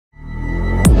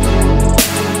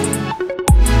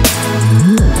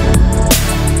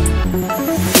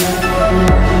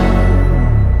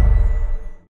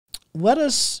let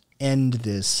us end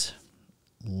this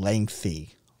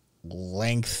lengthy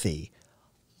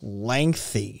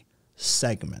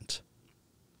segment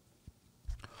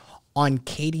on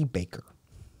Katie Baker.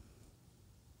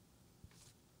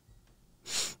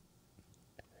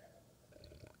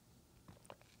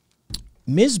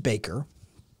 Ms. Baker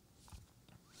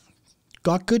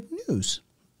got good news.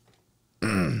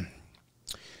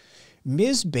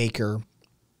 Ms. Baker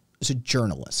is a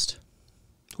journalist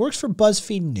who works for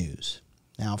BuzzFeed News.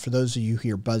 Now, for those of you who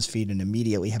hear BuzzFeed and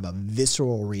immediately have a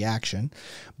visceral reaction,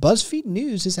 BuzzFeed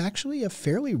News is actually a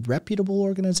fairly reputable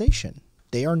organization.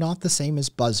 They are not the same as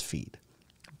BuzzFeed.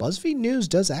 BuzzFeed News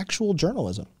does actual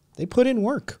journalism. They put in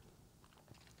work.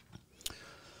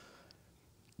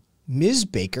 Ms.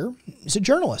 Baker is a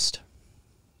journalist.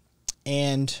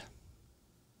 And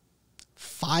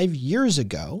 5 years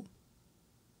ago,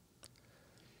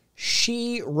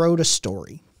 she wrote a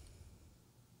story.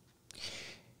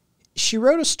 She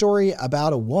wrote a story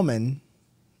about a woman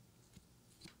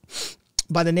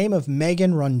by the name of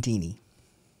Megan Rondini.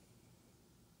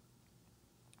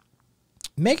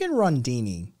 Megan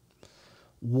Rondini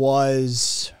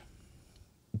was,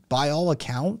 by all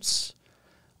accounts,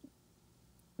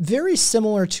 very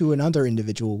similar to another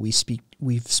individual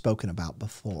we've spoken about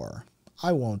before.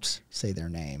 I won't say their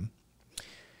name.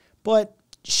 But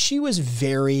she was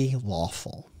very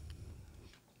lawful.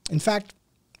 In fact,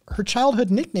 her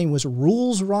childhood nickname was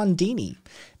Rules Rondini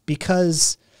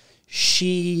because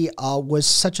she was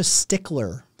such a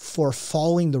stickler for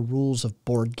following the rules of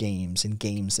board games and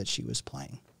games that she was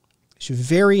playing. She was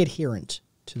very adherent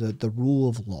to the rule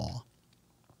of law.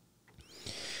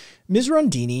 Ms.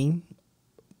 Rondini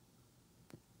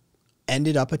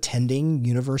ended up attending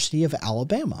University of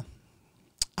Alabama.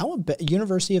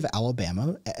 University of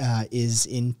Alabama is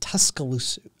in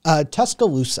Tuscaloosa.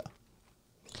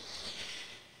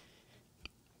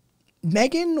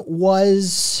 Megan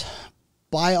was,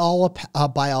 by all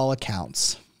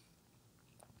accounts,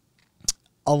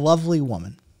 a lovely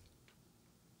woman.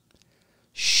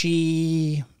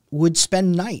 She would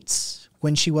spend nights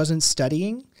when she wasn't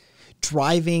studying,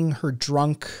 driving her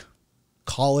drunk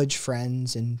college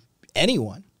friends and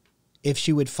anyone, if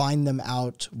she would find them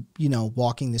out,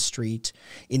 walking the street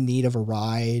in need of a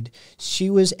ride.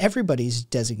 She was everybody's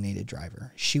designated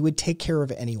driver. She would take care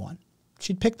of anyone.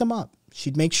 She'd pick them up.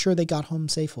 She'd make sure they got home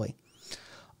safely.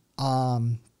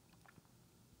 Until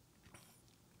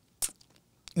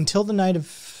one night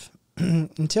in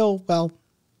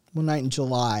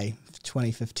July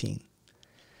 2015,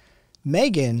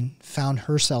 Megan found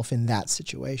herself in that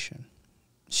situation.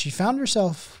 She found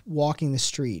herself walking the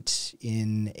street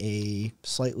in a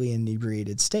slightly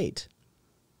inebriated state.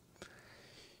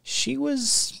 She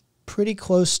was pretty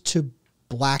close to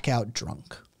blackout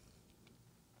drunk.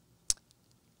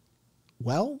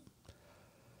 Well,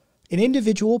 an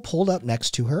individual pulled up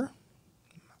next to her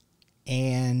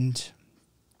and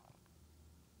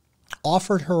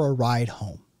offered her a ride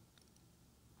home.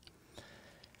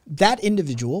 That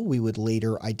individual we would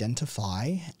later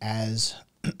identify as,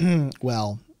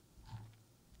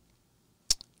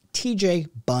 TJ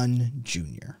Bunn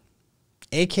Jr.,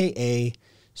 a.k.a.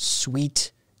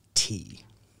 Sweet T.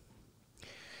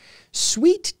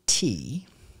 Sweet T,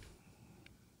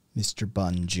 Mr.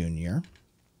 Bunn Jr.,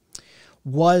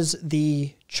 was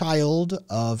the child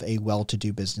of a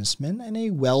well-to-do businessman and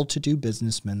a well-to-do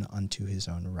businessman unto his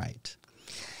own right.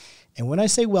 And when I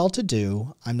say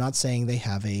well-to-do, I'm not saying they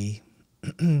have a,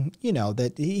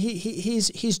 that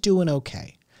he's doing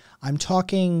okay. I'm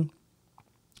talking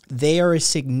they are a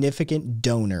significant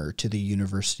donor to the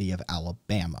University of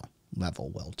Alabama level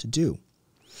well-to-do.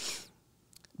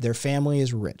 Their family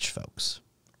is rich, folks.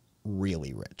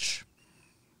 Really rich.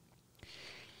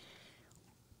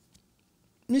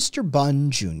 Mr.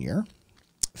 Bunn Jr.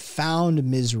 found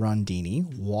Ms.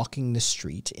 Rondini walking the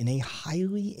street in a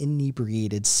highly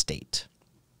inebriated state,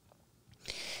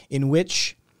 in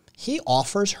which he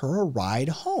offers her a ride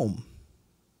home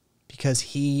because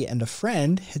he and a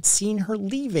friend had seen her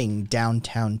leaving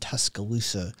downtown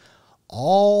Tuscaloosa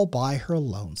all by her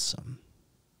lonesome.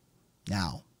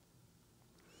 Now,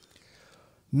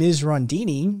 Ms.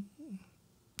 Rondini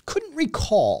couldn't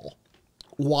recall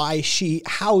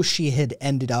how she had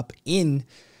ended up in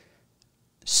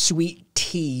Sweet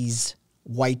T's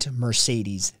white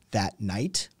Mercedes that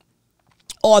night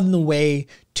on the way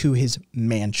to his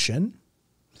mansion,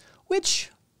 which,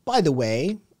 by the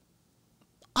way,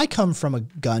 I come from a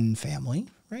gun family,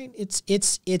 right? It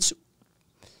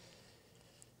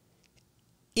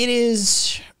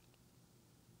is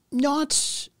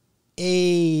not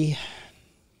it's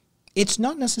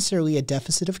not necessarily a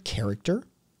deficit of character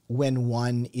when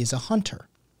one is a hunter.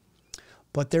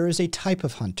 But there is a type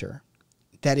of hunter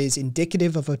that is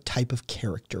indicative of a type of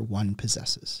character one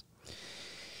possesses.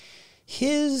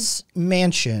 His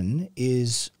mansion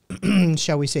is,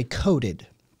 shall we say, coded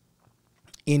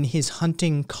in his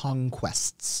hunting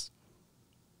conquests.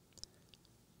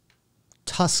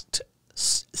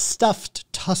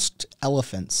 Stuffed tusked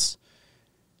elephants,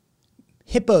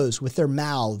 hippos with their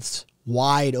mouths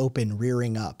wide open,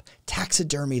 rearing up,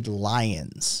 taxidermied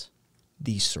lions,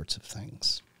 these sorts of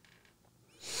things.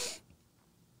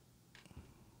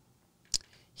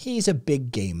 He's a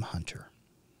big game hunter.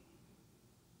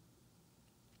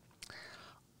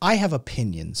 I have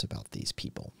opinions about these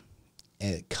people,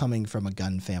 coming from a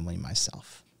gun family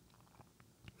myself.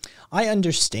 I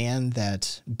understand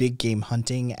that big game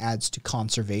hunting adds to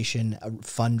conservation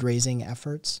fundraising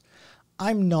efforts.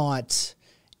 I'm not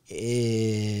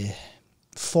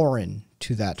foreign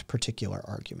to that particular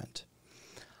argument.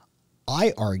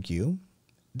 I argue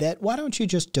that why don't you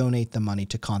just donate the money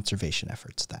to conservation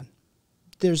efforts then?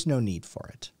 There's no need for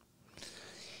it.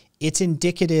 It's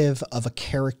indicative of a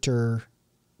character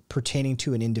pertaining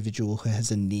to an individual who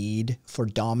has a need for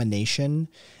domination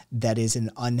that is an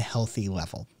unhealthy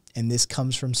level. And this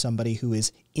comes from somebody who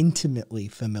is intimately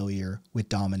familiar with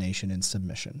domination and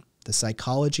submission, the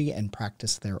psychology and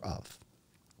practice thereof.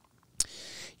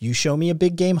 You show me a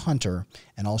big game hunter,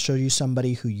 and I'll show you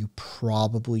somebody who you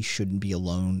probably shouldn't be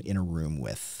alone in a room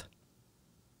with.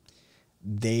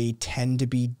 They tend to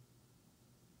be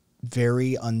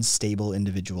very unstable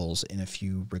individuals in a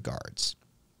few regards.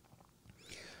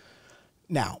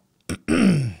 Now,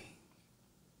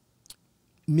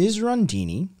 Ms.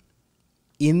 Rondini,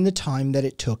 in the time that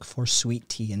it took for Sweet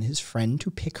Tea and his friend to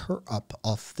pick her up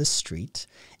off the street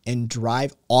and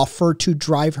offer to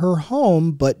drive her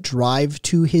home, but drive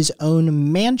to his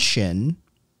own mansion,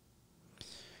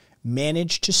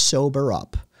 managed to sober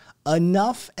up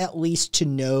enough at least to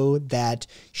know that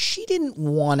she didn't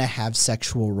want to have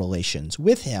sexual relations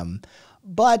with him,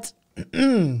 but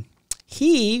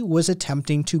he was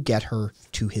attempting to get her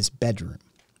to his bedroom.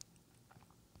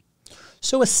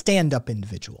 So a stand-up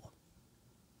individual.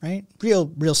 Right?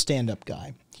 Real stand-up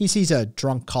guy. He sees a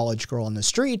drunk college girl on the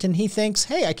street and he thinks,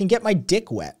 hey, I can get my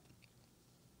dick wet.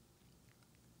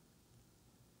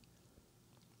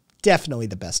 Definitely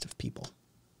the best of people.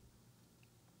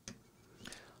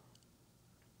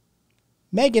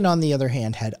 Megan, on the other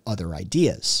hand, had other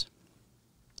ideas.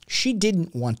 She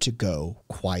didn't want to go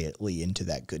quietly into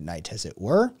that good night, as it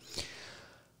were.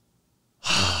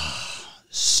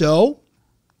 So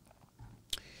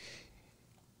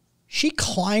she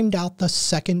climbed out the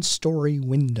second-story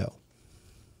window,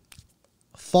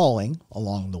 falling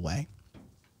along the way.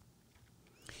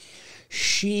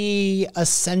 She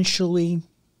essentially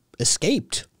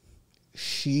escaped.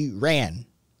 She ran.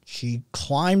 She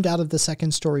climbed out of the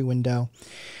second-story window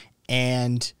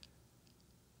and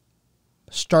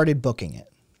started booking it,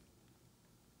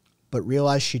 but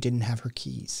realized she didn't have her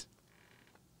keys.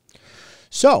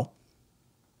 So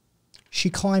she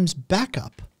climbs back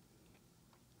up,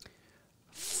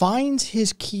 finds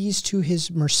his keys to his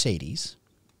Mercedes,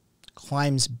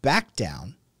 climbs back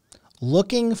down,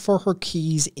 looking for her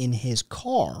keys in his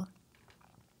car,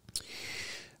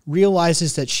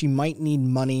 realizes that she might need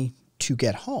money to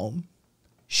get home.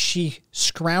 She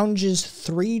scrounges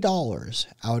 $3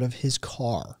 out of his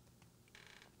car,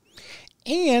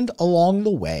 and along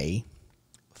the way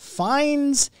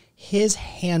finds his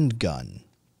handgun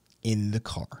in the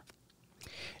car.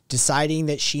 Deciding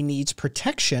that she needs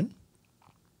protection,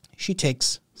 she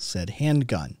takes said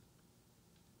handgun.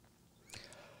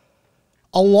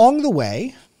 Along the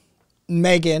way,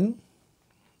 Megan,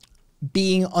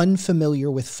 being unfamiliar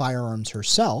with firearms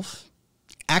herself,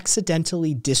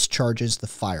 accidentally discharges the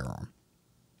firearm.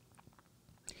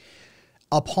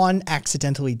 Upon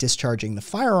accidentally discharging the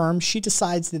firearm, she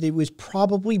decides that it was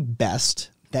probably best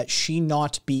that she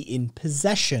not be in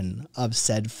possession of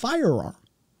said firearm,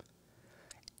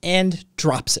 and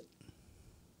drops it.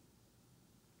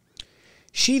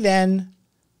 She then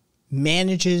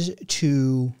manages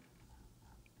to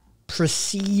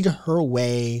proceed her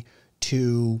way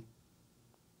to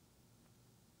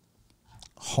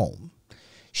home.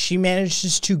 She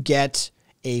manages to get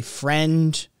a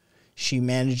friend. She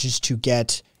manages to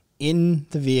get in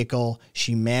the vehicle.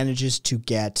 She manages to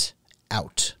get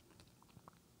out.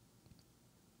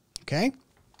 Okay?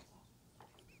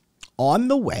 On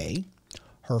the way,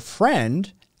 her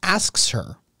friend asks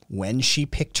her when she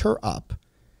picked her up,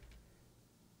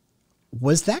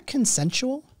 was that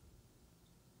consensual?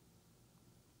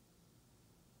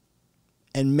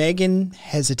 And Megan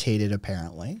hesitated,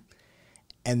 apparently,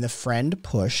 and the friend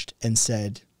pushed and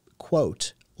said,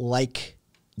 quote, like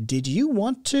Did you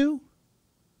want to?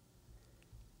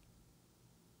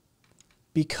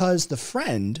 Because the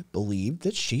friend believed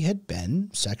that she had been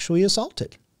sexually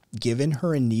assaulted. Given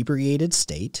her inebriated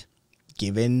state,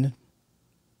 given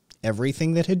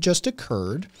everything that had just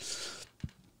occurred,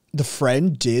 the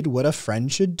friend did what a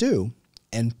friend should do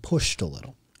and pushed a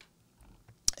little.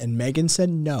 And Megan said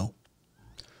no.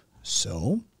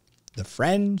 So the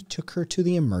friend took her to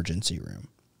the emergency room.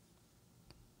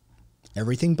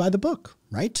 Everything by the book,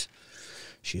 right?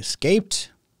 She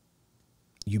escaped.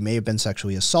 You may have been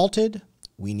sexually assaulted.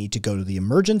 We need to go to the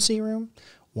emergency room.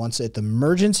 Once at the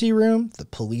emergency room, the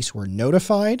police were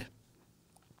notified.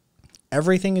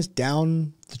 Everything is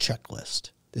down the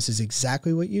checklist. This is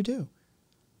exactly what you do.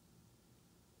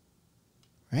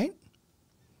 Right?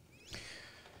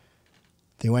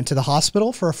 They went to the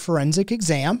hospital for a forensic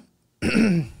exam.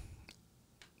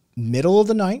 Middle of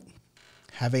the night,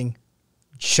 having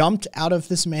jumped out of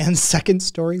this man's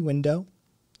second-story window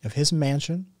of his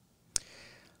mansion.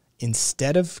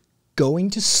 Instead of going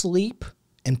to sleep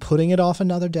and putting it off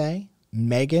another day,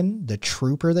 Megan, the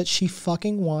trooper that she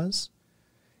fucking was,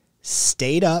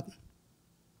 stayed up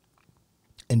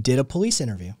and did a police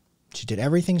interview. She did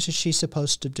everything that she's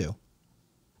supposed to do.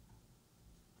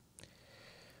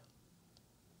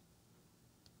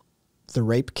 The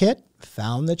rape kit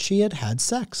found that she had had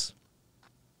sex.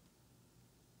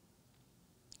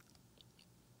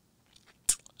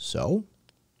 So,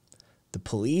 the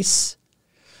police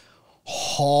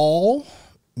haul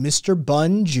Mr.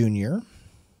 Bunn Jr.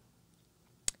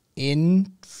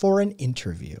 in for an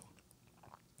interview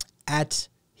at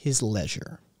his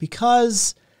leisure.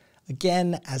 Because,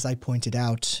 again, as I pointed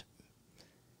out,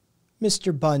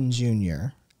 Mr. Bunn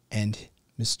Jr. and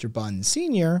Mr. Bunn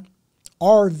Sr.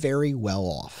 are very well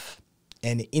off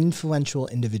and influential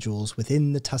individuals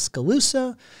within the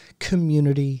Tuscaloosa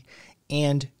community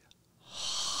and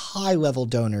high-level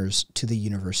donors to the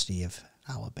University of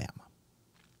Alabama.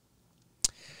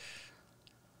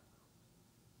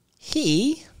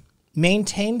 He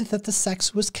maintained that the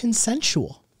sex was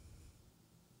consensual,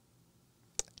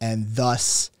 and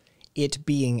thus it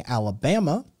being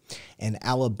Alabama, and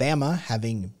Alabama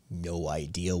having no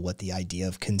idea what the idea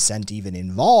of consent even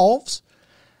involves,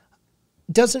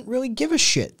 doesn't really give a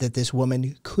shit that this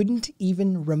woman couldn't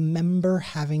even remember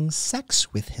having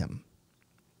sex with him.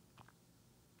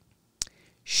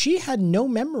 She had no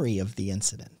memory of the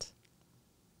incident.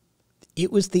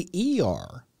 It was the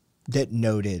ER that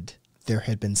noted there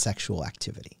had been sexual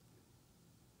activity.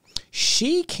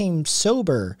 She came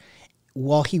sober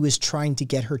while he was trying to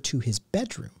get her to his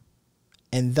bedroom,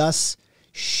 and thus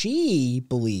she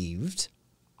believed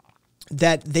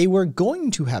that they were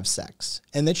going to have sex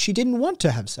and that she didn't want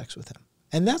to have sex with him.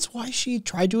 And that's why she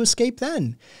tried to escape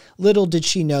then. Little did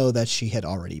she know that she had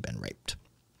already been raped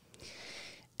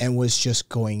and was just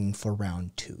going for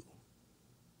round 2.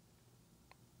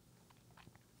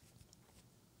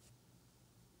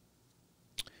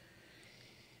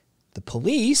 The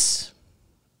police,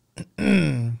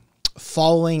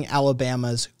 following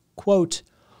Alabama's, quote,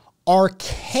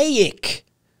 archaic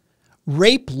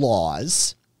rape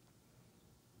laws,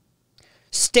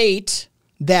 state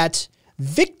that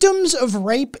victims of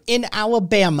rape in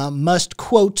Alabama must,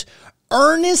 quote,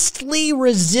 earnestly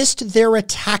resist their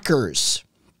attackers.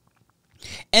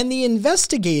 And the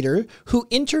investigator who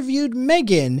interviewed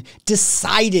Megan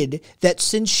decided that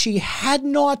since she had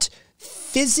not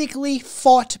physically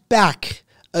fought back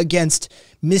against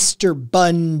Mr.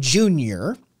 Bunn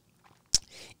Jr.,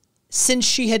 since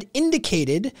she had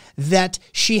indicated that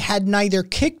she had neither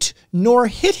kicked nor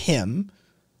hit him,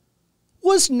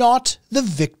 was not the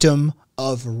victim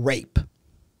of rape.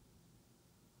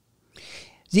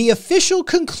 The official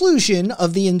conclusion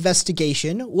of the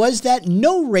investigation was that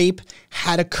no rape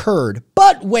had occurred.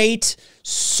 But wait,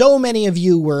 so many of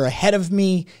you were ahead of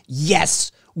me.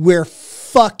 Yes, we're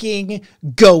fucking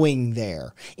going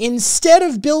there. Instead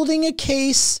of building a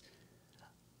case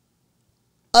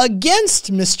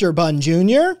against Mr. Bunn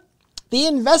Jr., the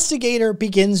investigator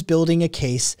begins building a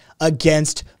case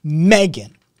against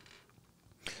Megan,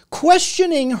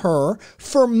 questioning her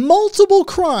for multiple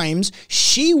crimes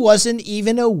she wasn't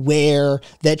even aware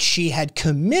that she had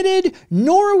committed,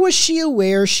 nor was she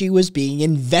aware she was being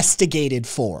investigated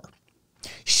for.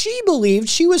 She believed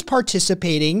she was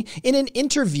participating in an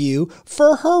interview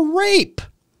for her rape.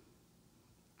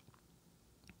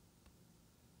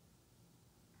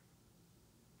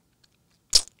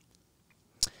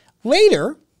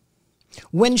 Later,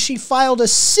 when she filed a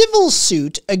civil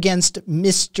suit against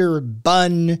Mr.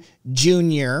 Bunn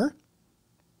Jr.,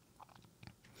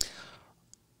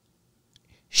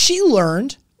 she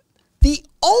learned the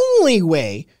only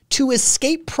way to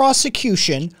escape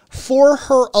prosecution for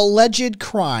her alleged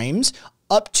crimes,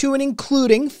 up to and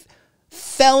including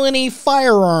felony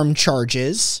firearm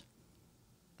charges.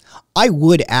 I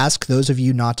would ask those of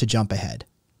you not to jump ahead.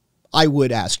 I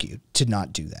would ask you to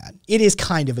not do that. It is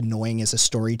kind of annoying as a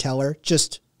storyteller,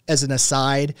 just as an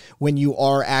aside, when you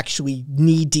are actually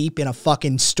knee deep in a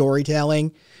fucking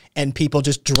storytelling and people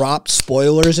just drop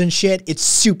spoilers and shit. It's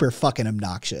super fucking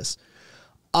obnoxious.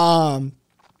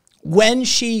 When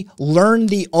she learned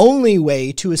the only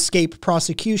way to escape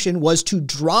prosecution was to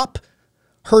drop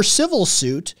her civil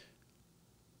suit,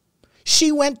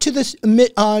 she went to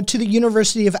the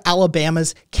University of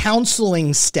Alabama's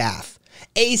counseling staff,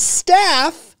 a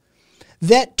staff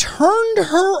that turned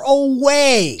her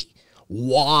away.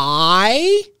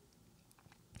 Why?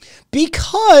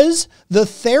 Because the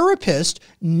therapist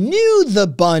knew the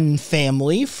Bunn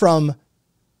family from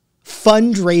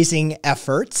fundraising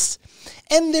efforts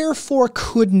and therefore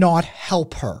could not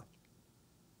help her.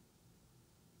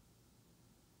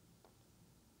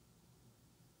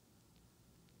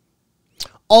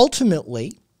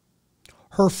 Ultimately,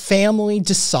 her family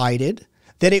decided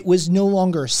that it was no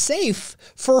longer safe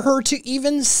for her to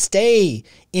even stay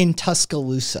in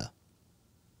Tuscaloosa.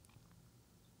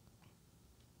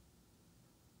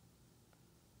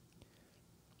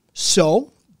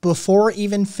 So, before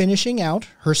even finishing out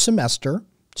her semester,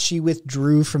 she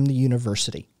withdrew from the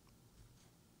university.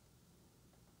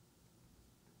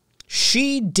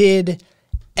 She did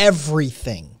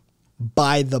everything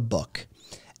by the book.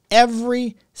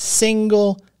 Every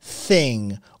single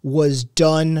thing was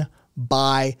done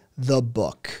by the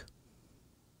book.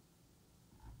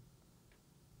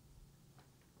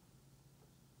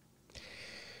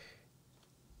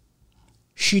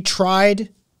 She tried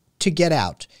to get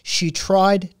out. She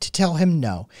tried to tell him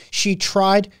no. She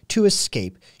tried to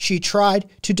escape. She tried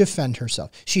to defend herself.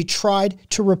 She tried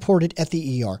to report it at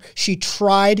the ER. She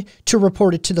tried to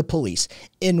report it to the police.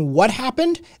 And what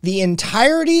happened? The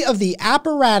entirety of the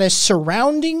apparatus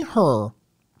surrounding her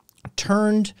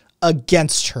turned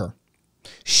against her.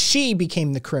 She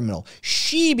became the criminal.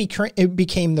 She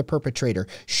became the perpetrator.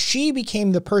 She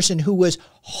became the person who was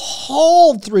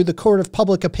hauled through the court of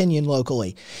public opinion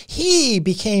locally. He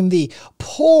became the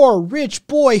poor rich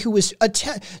boy who was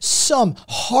some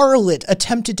harlot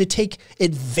attempted to take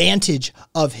advantage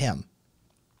of him.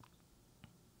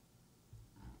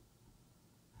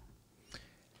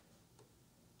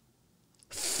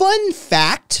 Fun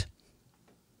fact: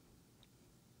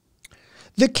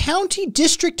 the county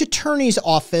district attorney's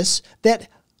office that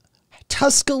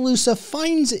Tuscaloosa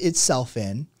finds itself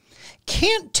in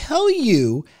can't tell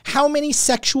you how many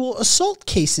sexual assault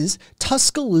cases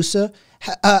Tuscaloosa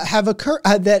have occurred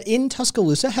that in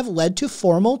Tuscaloosa have led to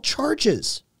formal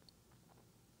charges.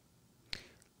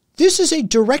 This is a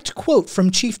direct quote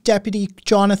from Chief Deputy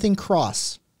Jonathan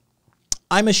Cross.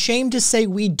 I'm ashamed to say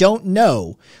we don't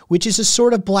know, which is a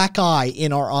sort of black eye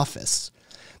in our office,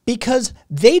 because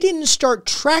they didn't start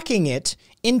tracking it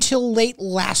until late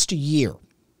last year.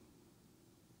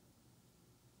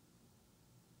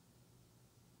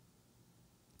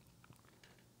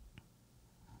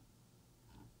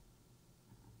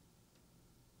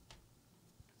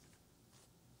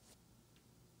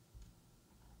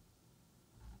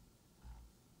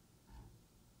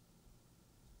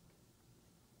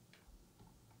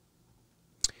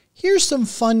 Here's some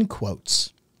fun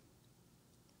quotes.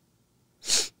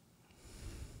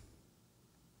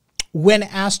 When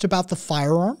asked about the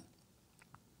firearm,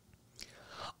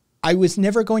 "I was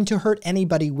never going to hurt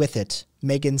anybody with it,"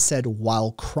 Megan said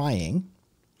while crying.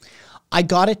 "I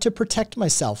got it to protect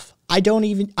myself. I don't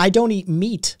eat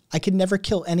meat. I could never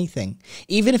kill anything.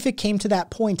 Even if it came to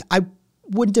that point, I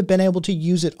wouldn't have been able to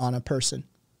use it on a person."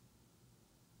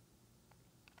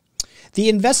 The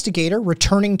investigator,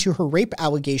 returning to her rape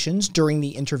allegations during the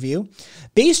interview,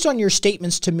 "Based on your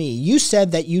statements to me, you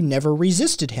said that you never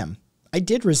resisted him." "I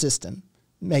did resist him,"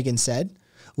 Megan said,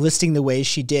 listing the ways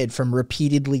she did, from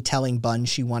repeatedly telling Bunn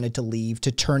she wanted to leave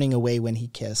to turning away when he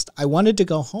kissed. "I wanted to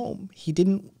go home. He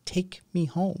didn't take me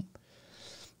home."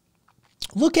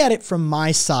 Look at it from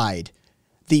my side.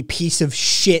 The piece of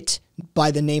shit by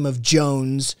the name of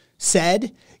Jones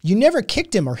said, "You never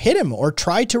kicked him or hit him or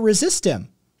tried to resist him."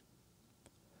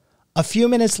 A few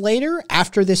minutes later,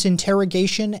 after this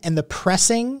interrogation and the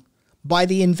pressing by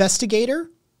the investigator,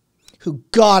 who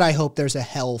God I hope there's a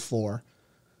hell for,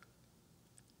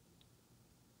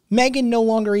 Megan no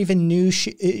longer even knew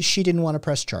she didn't want to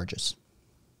press charges.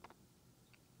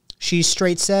 She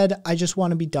straight said, "I just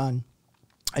want to be done.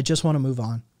 I just want to move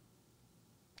on."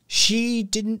 She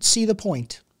didn't see the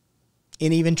point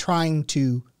in even trying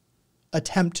to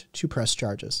attempt to press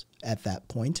charges at that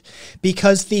point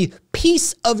because the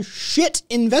piece of shit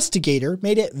investigator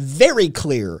made it very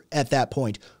clear at that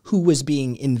point who was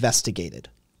being investigated.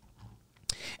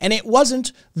 And it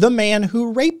wasn't the man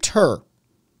who raped her.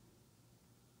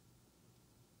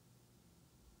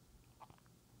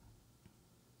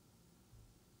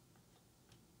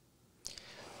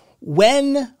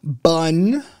 When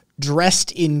Bunn,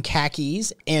 dressed in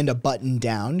khakis and a button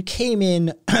down, came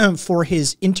in for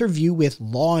his interview with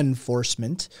law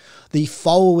enforcement the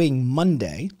following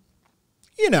Monday,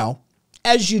 you know,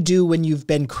 as you do when you've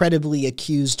been credibly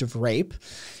accused of rape,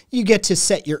 you get to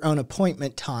set your own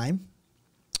appointment time,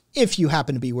 if you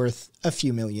happen to be worth a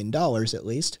few $1 million at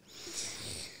least.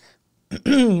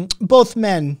 Both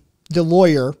men, the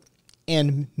lawyer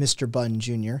and Mr. Bunn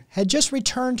Jr., had just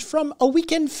returned from a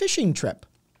weekend fishing trip.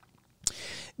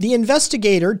 The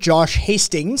investigator, Josh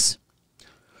Hastings,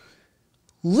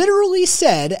 literally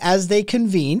said as they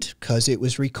convened, because it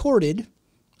was recorded,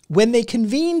 when they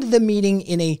convened the meeting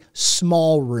in a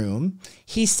small room,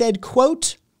 he said,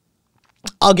 quote,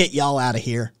 "I'll get y'all out of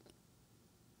here."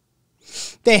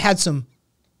 They had some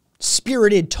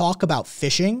spirited talk about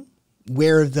fishing,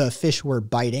 where the fish were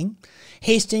biting.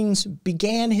 Hastings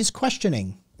began his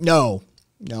questioning. No,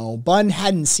 Bunn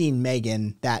hadn't seen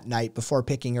Megan that night before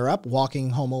picking her up,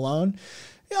 walking home alone.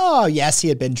 Oh, yes, he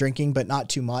had been drinking, but not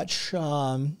too much.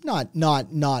 Not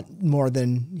more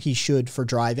than he should for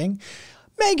driving.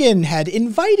 Megan had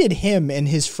invited him and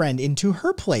his friend into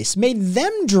her place, made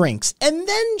them drinks, and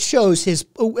then chose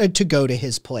to go to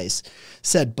his place,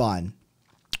 said Bunn.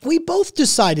 We both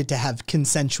decided to have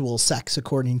consensual sex,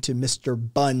 according to Mr.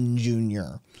 Bunn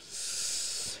Jr.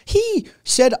 He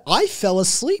said, I fell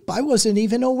asleep. I wasn't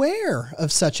even aware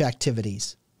of such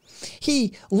activities.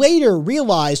 He later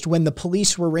realized when the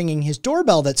police were ringing his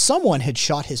doorbell that someone had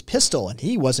shot his pistol, and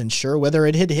he wasn't sure whether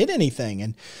it had hit anything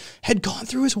and had gone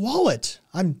through his wallet.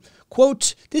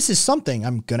 Quote, "This is something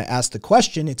I'm going to ask the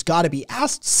question. It's got to be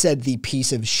asked," said the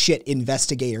piece of shit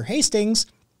investigator Hastings.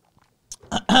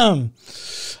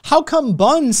 How come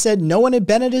Bunn said no one had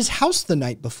been at his house the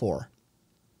night before?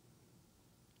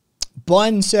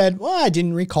 Bunn said, well, I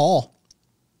didn't recall.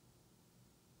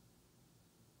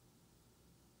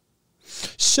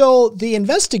 So the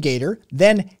investigator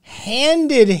then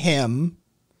handed him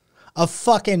a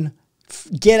fucking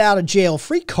get out of jail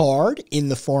free card in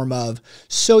the form of,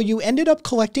 so you ended up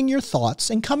collecting your thoughts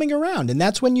and coming around, and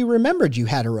that's when you remembered you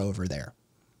had her over there.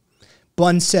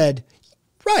 Bunn said,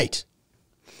 right.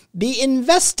 The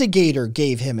investigator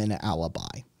gave him an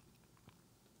alibi.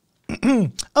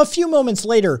 A few moments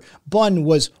later, Bunn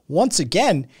was once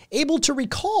again able to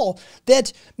recall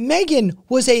that Megan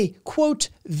was a, quote,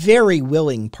 very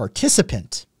willing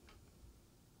participant.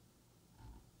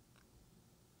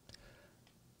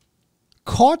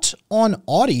 Caught on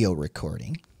audio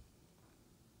recording,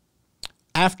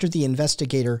 after the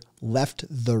investigator left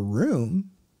the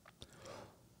room,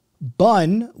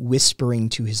 Bunn, whispering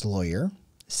to his lawyer,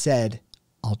 said,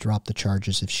 I'll drop the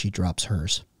charges if she drops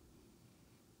hers.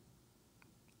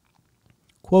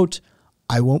 Quote,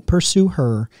 I won't pursue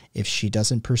her if she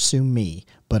doesn't pursue me,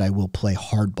 but I will play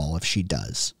hardball if she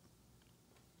does.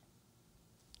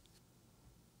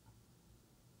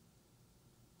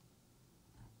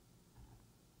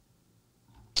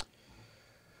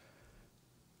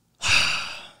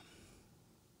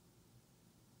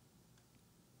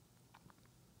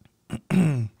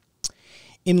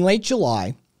 In late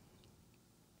July,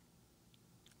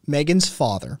 Megan's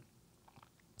father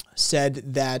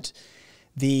said that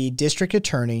the district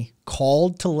attorney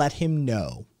called to let him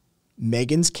know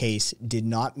Megan's case did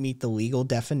not meet the legal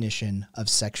definition of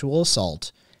sexual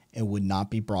assault and would not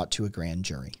be brought to a grand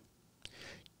jury.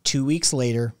 2 weeks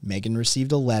later, Megan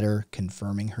received a letter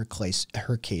confirming her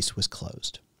case was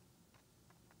closed.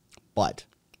 But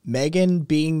Megan,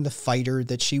 being the fighter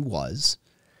that she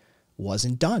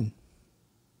wasn't done.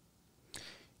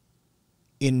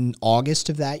 In August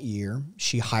of that year,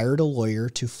 she hired a lawyer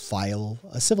to file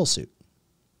a civil suit.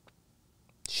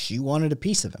 She wanted a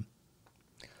piece of him.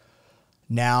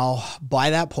 Now,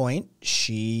 by that point,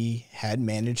 she had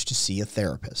managed to see a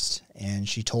therapist, and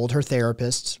she told her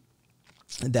therapist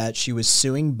that she was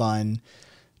suing Bunn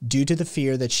due to the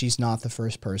fear that she's not the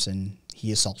first person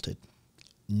he assaulted,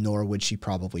 nor would she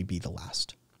probably be the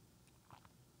last.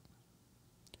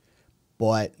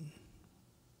 But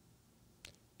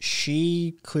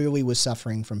she clearly was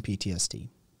suffering from PTSD.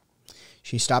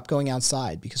 She stopped going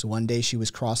outside because one day she was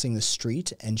crossing the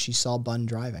street and she saw Bunn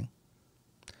driving.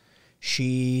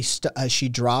 She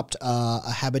dropped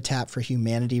a Habitat for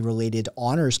Humanity related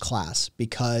honors class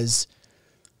because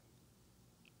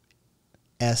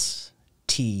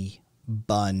STI.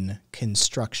 Bun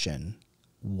Construction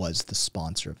was the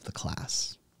sponsor of the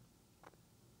class.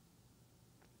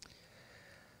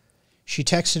 She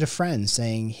texted a friend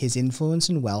saying, his influence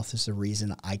and wealth is the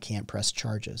reason I can't press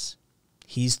charges.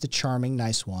 He's the charming,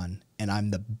 nice one, and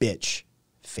I'm the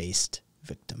bitch-faced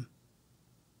victim.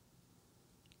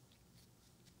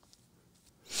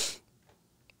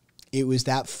 It was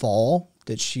that fall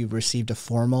that she received a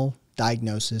formal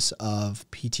diagnosis of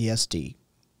PTSD.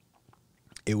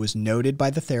 It was noted by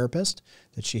the therapist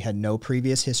that she had no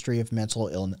previous history of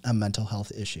mental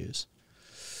health issues.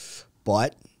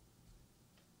 But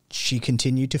she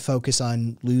continued to focus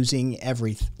on losing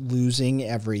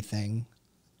everything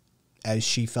as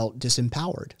she felt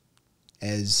disempowered,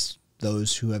 as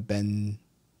those who have been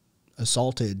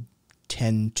assaulted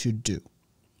tend to do.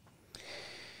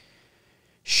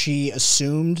 She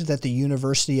assumed that the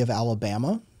University of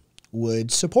Alabama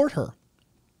would support her,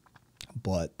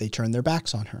 but they turned their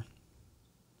backs on her.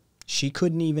 She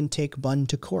couldn't even take Bun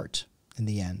to court in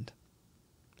the end.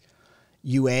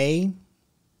 UA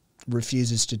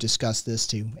refuses to discuss this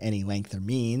to any length or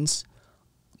means,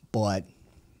 but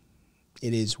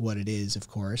it is what it is, of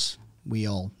course. We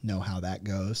all know how that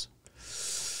goes.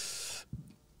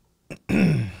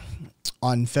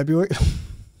 On February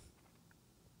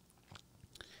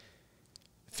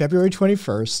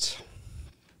 21st,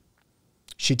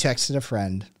 she texted a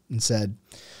friend and said,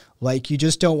 like, you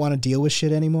just don't want to deal with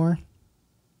shit anymore?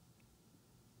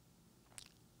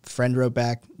 Friend wrote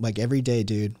back, like, every day,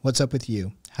 dude. What's up with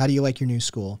you? How do you like your new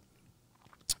school?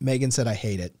 Megan said, I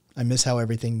hate it. I miss how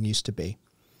everything used to be.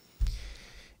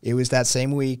 It was that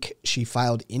same week she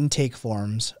filed intake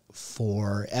forms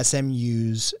for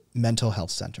SMU's mental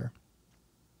health center.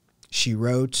 She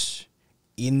wrote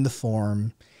in the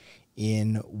form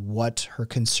in what her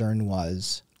concern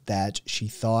was, that she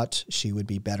thought she would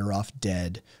be better off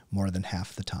dead more than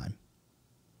half the time.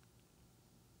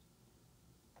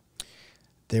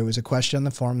 There was a question on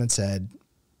the form that said,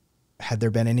 had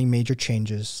there been any major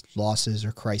changes, losses,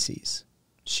 or crises?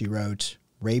 She wrote,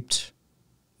 raped,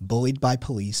 bullied by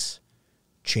police,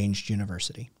 changed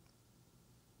university.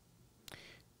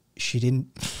 She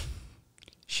didn't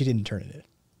turn it in.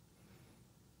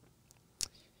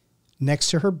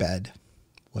 Next to her bed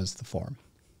was the form.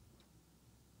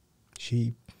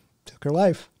 She took her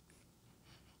life.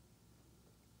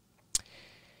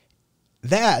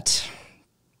 That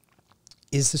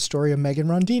is the story of Megan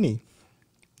Rondini.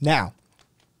 Now,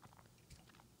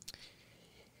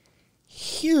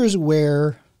 here's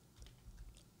where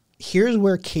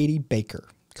Katie Baker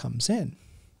comes in.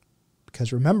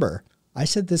 Because remember, I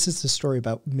said this is the story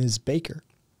about Ms. Baker.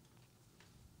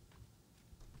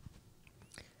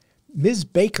 Ms.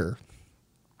 Baker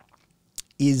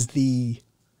is the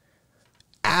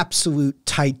absolute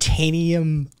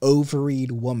titanium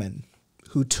ovaried woman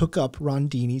who took up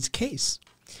Rondini's case.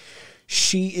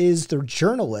 She is the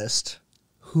journalist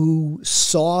who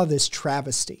saw this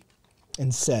travesty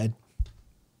and said,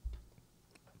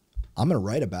 I'm going to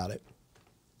write about it.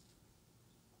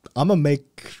 I'm going to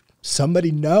make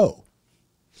somebody know.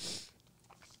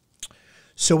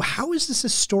 So how is this a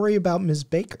story about Ms.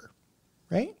 Baker,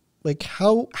 right? Like,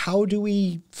 how do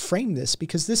we frame this?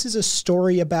 Because this is a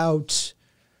story about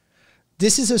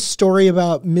Ms.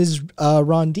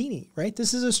 Rondini, right?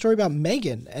 This is a story about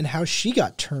Megan and how she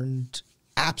got turned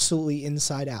absolutely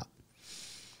inside out.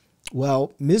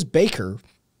 Well, Ms. Baker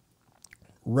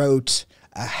wrote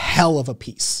a hell of a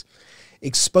piece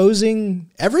exposing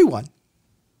everyone.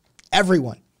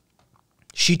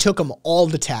 She took them all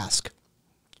to task.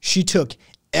 She took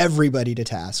everybody to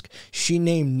task. She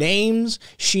named names.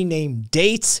 She named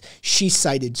dates. She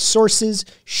cited sources.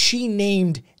 She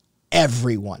named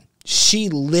everyone. She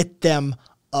lit them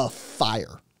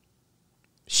afire.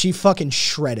 She fucking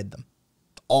shredded them.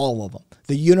 All of them.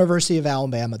 The University of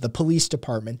Alabama, the police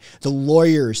department, the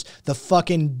lawyers, the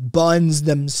fucking buns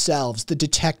themselves, the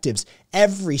detectives,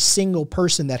 every single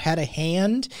person that had a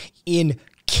hand in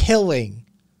killing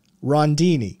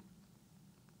Rondini.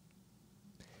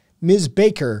 Ms.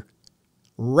 Baker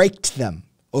raked them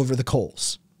over the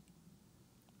coals.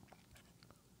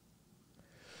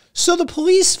 So the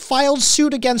police filed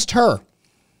suit against her.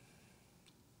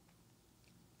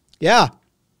 Yeah,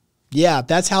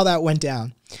 that's how that went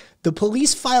down. The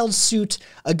police filed suit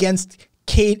against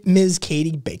Ms.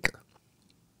 Katie Baker.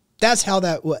 That's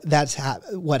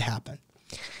what happened.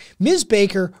 Ms.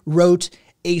 Baker wrote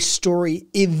a story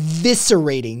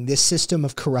eviscerating this system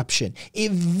of corruption,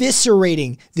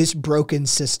 eviscerating this broken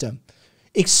system,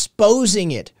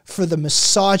 exposing it for the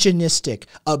misogynistic,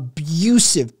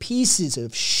 abusive pieces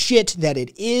of shit that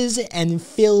it is and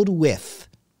filled with.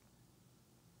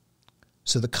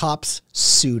 So the cops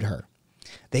sued her.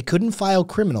 They couldn't file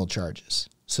criminal charges,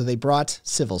 so they brought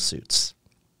civil suits.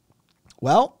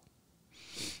 Well,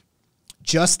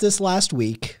 just this last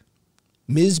week,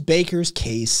 Ms. Baker's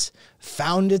case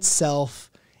found itself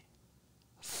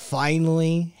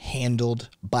finally handled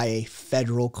by a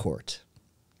federal court.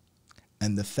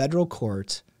 And the federal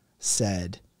court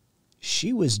said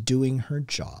she was doing her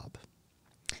job.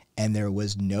 And there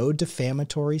was no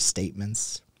defamatory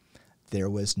statements. There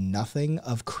was nothing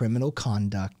of criminal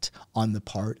conduct on the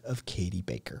part of Katie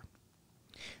Baker.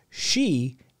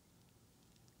 She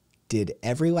did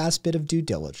every last bit of due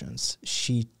diligence.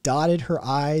 She dotted her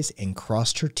I's and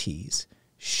crossed her T's.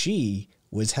 She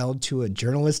was held to a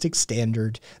journalistic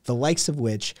standard, the likes of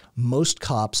which most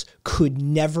cops could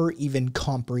never even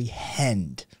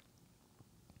comprehend.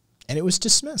 And it was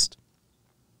dismissed.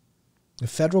 The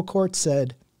federal court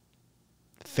said,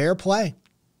 fair play.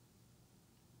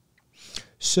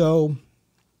 So,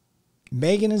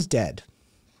 Megan is dead.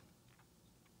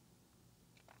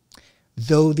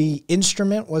 Though the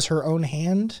instrument was her own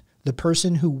hand, the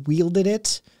person who wielded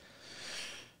it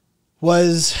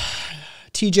was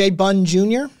T.J. Bunn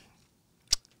Jr.,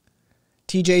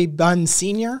 T.J. Bunn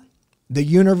Sr., the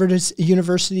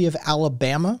University of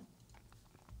Alabama.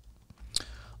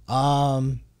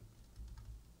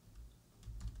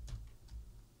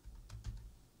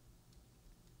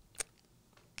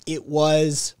 It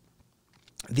was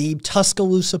the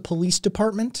Tuscaloosa Police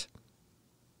Department.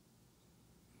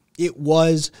 It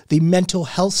was the Mental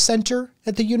Health Center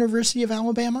at the University of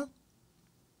Alabama.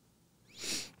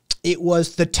 It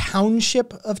was the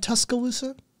Township of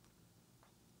Tuscaloosa.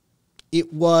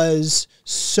 It was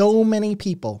so many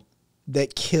people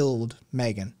that killed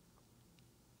Megan.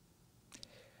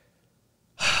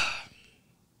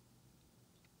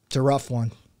 It's a rough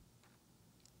one.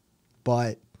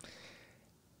 But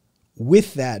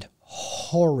with that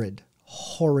horrid,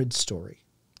 horrid story,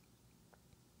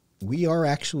 we are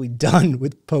actually done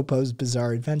with Popo's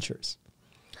Bizarre Adventures.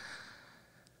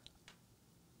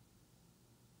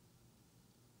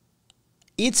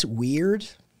 It's weird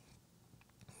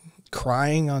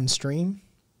crying on stream,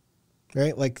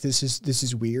 right? Like this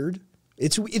is weird.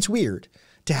 It's weird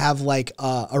to have like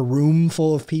a room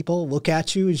full of people look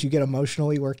at you as you get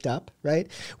emotionally worked up, right?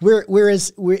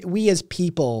 Whereas we as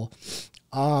people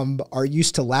are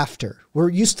used to laughter. We're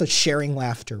used to sharing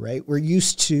laughter, right? We're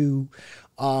used to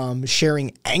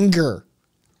sharing anger,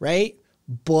 right?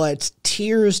 But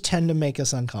tears tend to make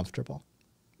us uncomfortable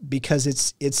because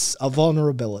it's a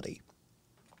vulnerability.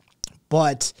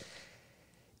 But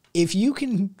if you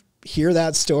can hear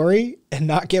that story and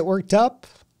not get worked up,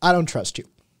 I don't trust you.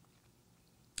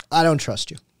 I don't trust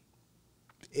you.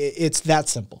 It's that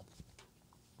simple.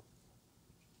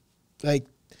 Like,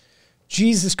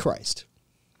 Jesus Christ.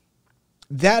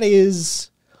 That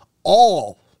is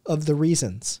all of the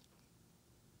reasons.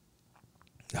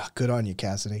 Oh, good on you,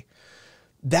 Cassidy.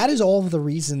 That is all of the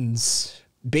reasons,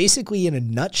 basically in a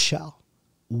nutshell,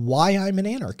 why I'm an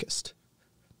anarchist.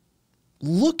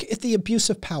 Look at the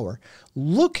abuse of power.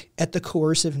 Look at the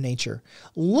coercive nature.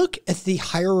 Look at the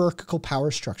hierarchical power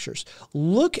structures.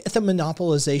 Look at the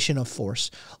monopolization of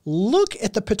force. Look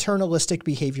at the paternalistic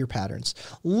behavior patterns.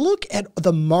 Look at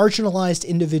the marginalized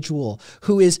individual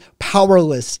who is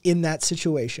powerless in that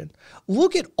situation.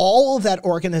 Look at all of that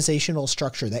organizational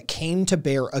structure that came to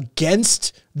bear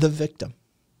against the victim.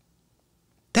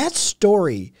 That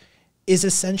story is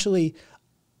essentially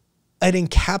an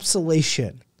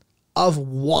encapsulation of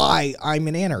why I'm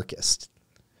an anarchist,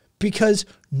 because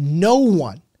no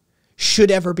one should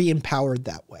ever be empowered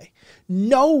that way.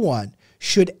 No one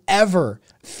should ever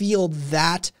feel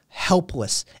that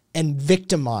helpless and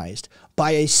victimized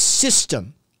by a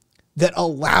system that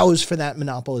allows for that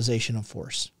monopolization of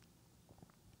force.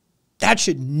 That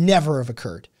should never have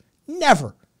occurred.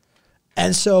 Never.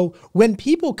 And so when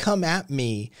people come at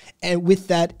me and with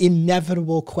that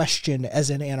inevitable question as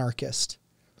an anarchist,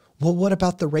 well, what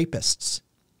about the rapists?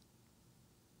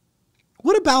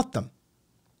 What about them?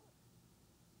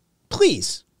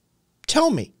 Please,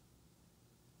 tell me.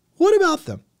 What about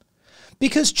them?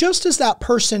 Because just as that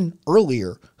person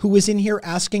earlier who was in here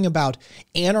asking about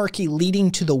anarchy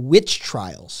leading to the witch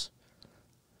trials,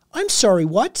 I'm sorry,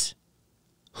 what?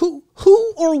 Who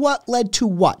or what led to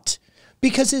what?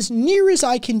 Because as near as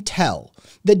I can tell,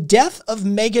 the death of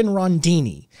Megan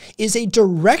Rondini is a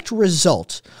direct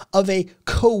result of a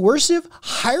coercive,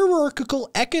 hierarchical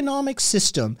economic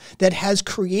system that has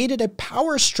created a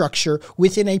power structure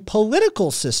within a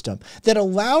political system that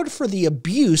allowed for the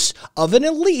abuse of an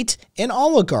elite, an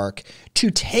oligarch, to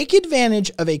take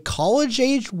advantage of a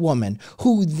college-aged woman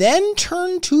who then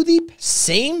turned to the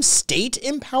same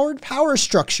state-empowered power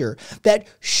structure that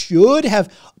should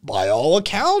have, by all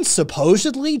accounts,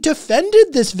 supposedly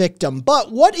defended this victim.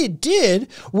 But what it did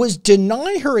was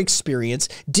deny her experience,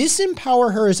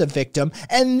 disempower her as a victim,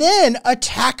 and then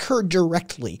attack her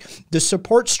directly. The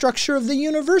support structure of the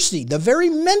university, the very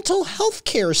mental health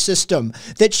care system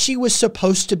that she was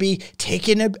supposed to be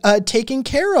taken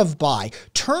care of by,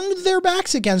 turned their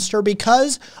backs against her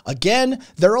because, again,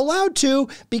 they're allowed to,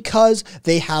 because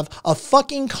they have a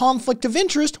fucking conflict of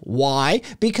interest. Why?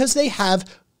 Because they have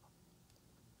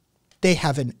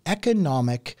an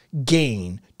economic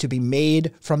gain to be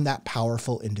made from that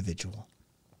powerful individual.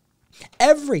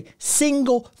 Every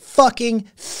single fucking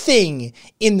thing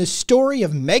in the story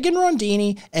of Megan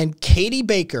Rondini and Katie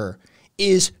Baker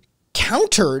is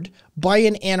countered by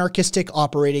an anarchistic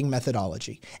operating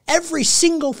methodology. Every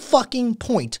single fucking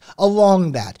point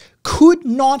along that could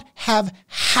not have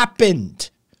happened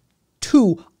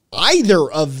to either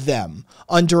of them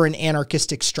under an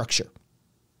anarchistic structure.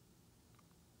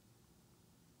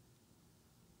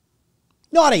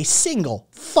 Not a single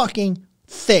fucking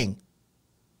thing.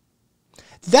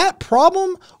 That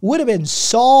problem would have been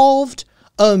solved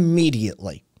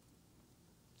immediately.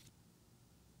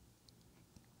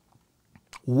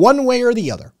 One way or the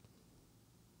other.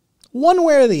 One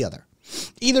way or the other.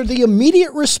 Either the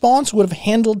immediate response would have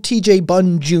handled TJ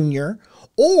Bunn Jr.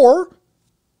 or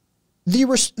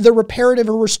the reparative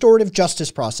or restorative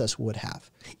justice process would have.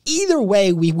 Either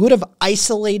way, we would have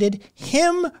isolated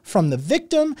him from the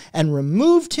victim and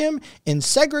removed him and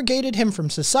segregated him from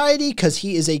society because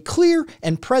he is a clear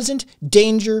and present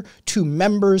danger to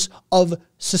members of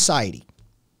society.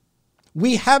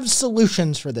 We have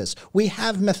solutions for this. We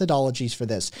have methodologies for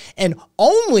this. And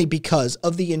only because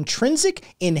of the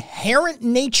intrinsic, inherent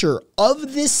nature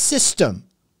of this system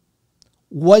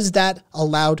was that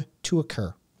allowed to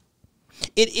occur.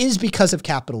 It is because of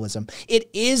capitalism. It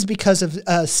is because of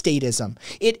statism.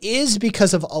 It is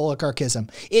because of oligarchism.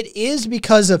 It is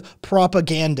because of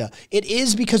propaganda. It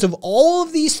is because of all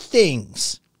of these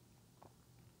things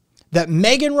that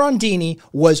Megan Rondini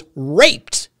was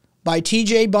raped by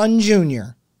TJ Bunn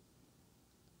Jr.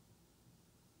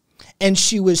 And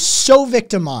she was so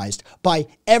victimized by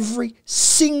every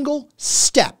single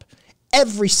step,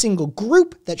 every single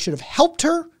group that should have helped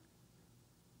her,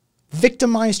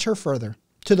 victimized her further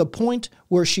to the point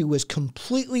where she was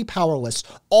completely powerless.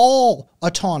 All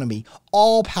autonomy,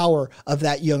 all power of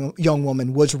that young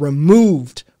woman was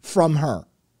removed from her.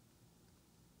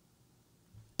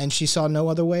 And she saw no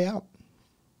other way out.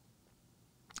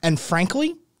 And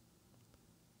frankly,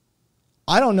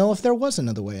 I don't know if there was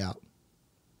another way out.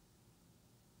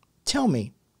 Tell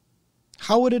me,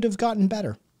 how would it have gotten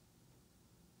better?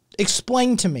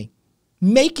 Explain to me.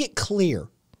 Make it clear.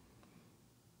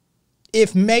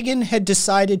 If Megan had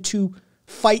decided to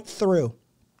fight through,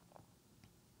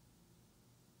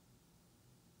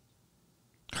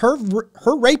 her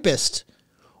rapist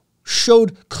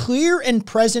showed clear and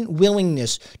present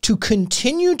willingness to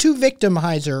continue to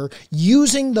victimize her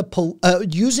using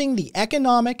the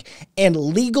economic and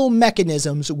legal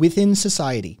mechanisms within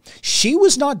society. She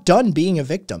was not done being a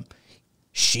victim.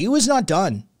 She was not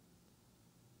done.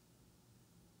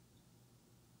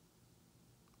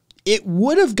 It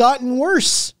would have gotten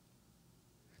worse.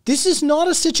 This is not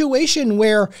a situation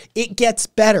where it gets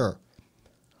better.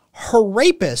 Her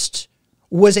rapist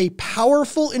was a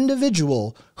powerful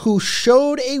individual who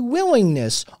showed a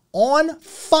willingness on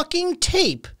fucking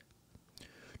tape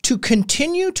to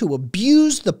continue to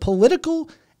abuse the political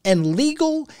and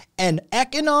legal and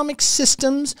economic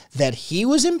systems that he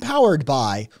was empowered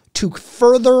by to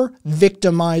further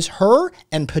victimize her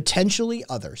and potentially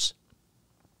others.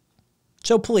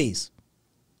 So please,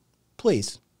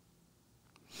 please,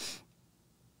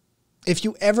 if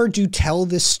you ever do tell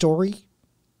this story,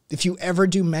 if you ever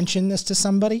do mention this to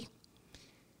somebody,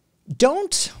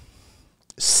 don't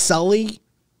sully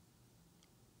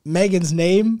Megan's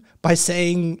name by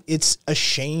saying it's a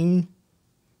shame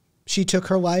she took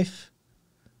her life,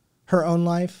 her own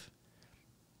life.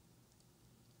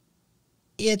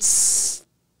 It's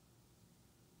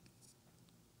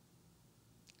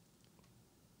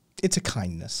a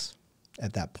kindness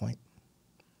at that point.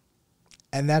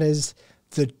 And that is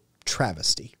the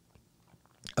travesty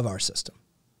of our system.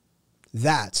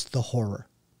 That's the horror.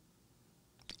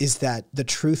 Is that the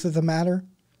truth of the matter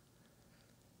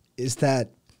is that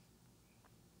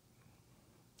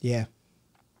Yeah,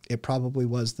 it probably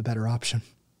was the better option,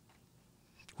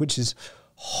 which is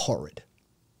horrid.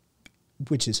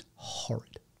 Which is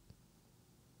horrid.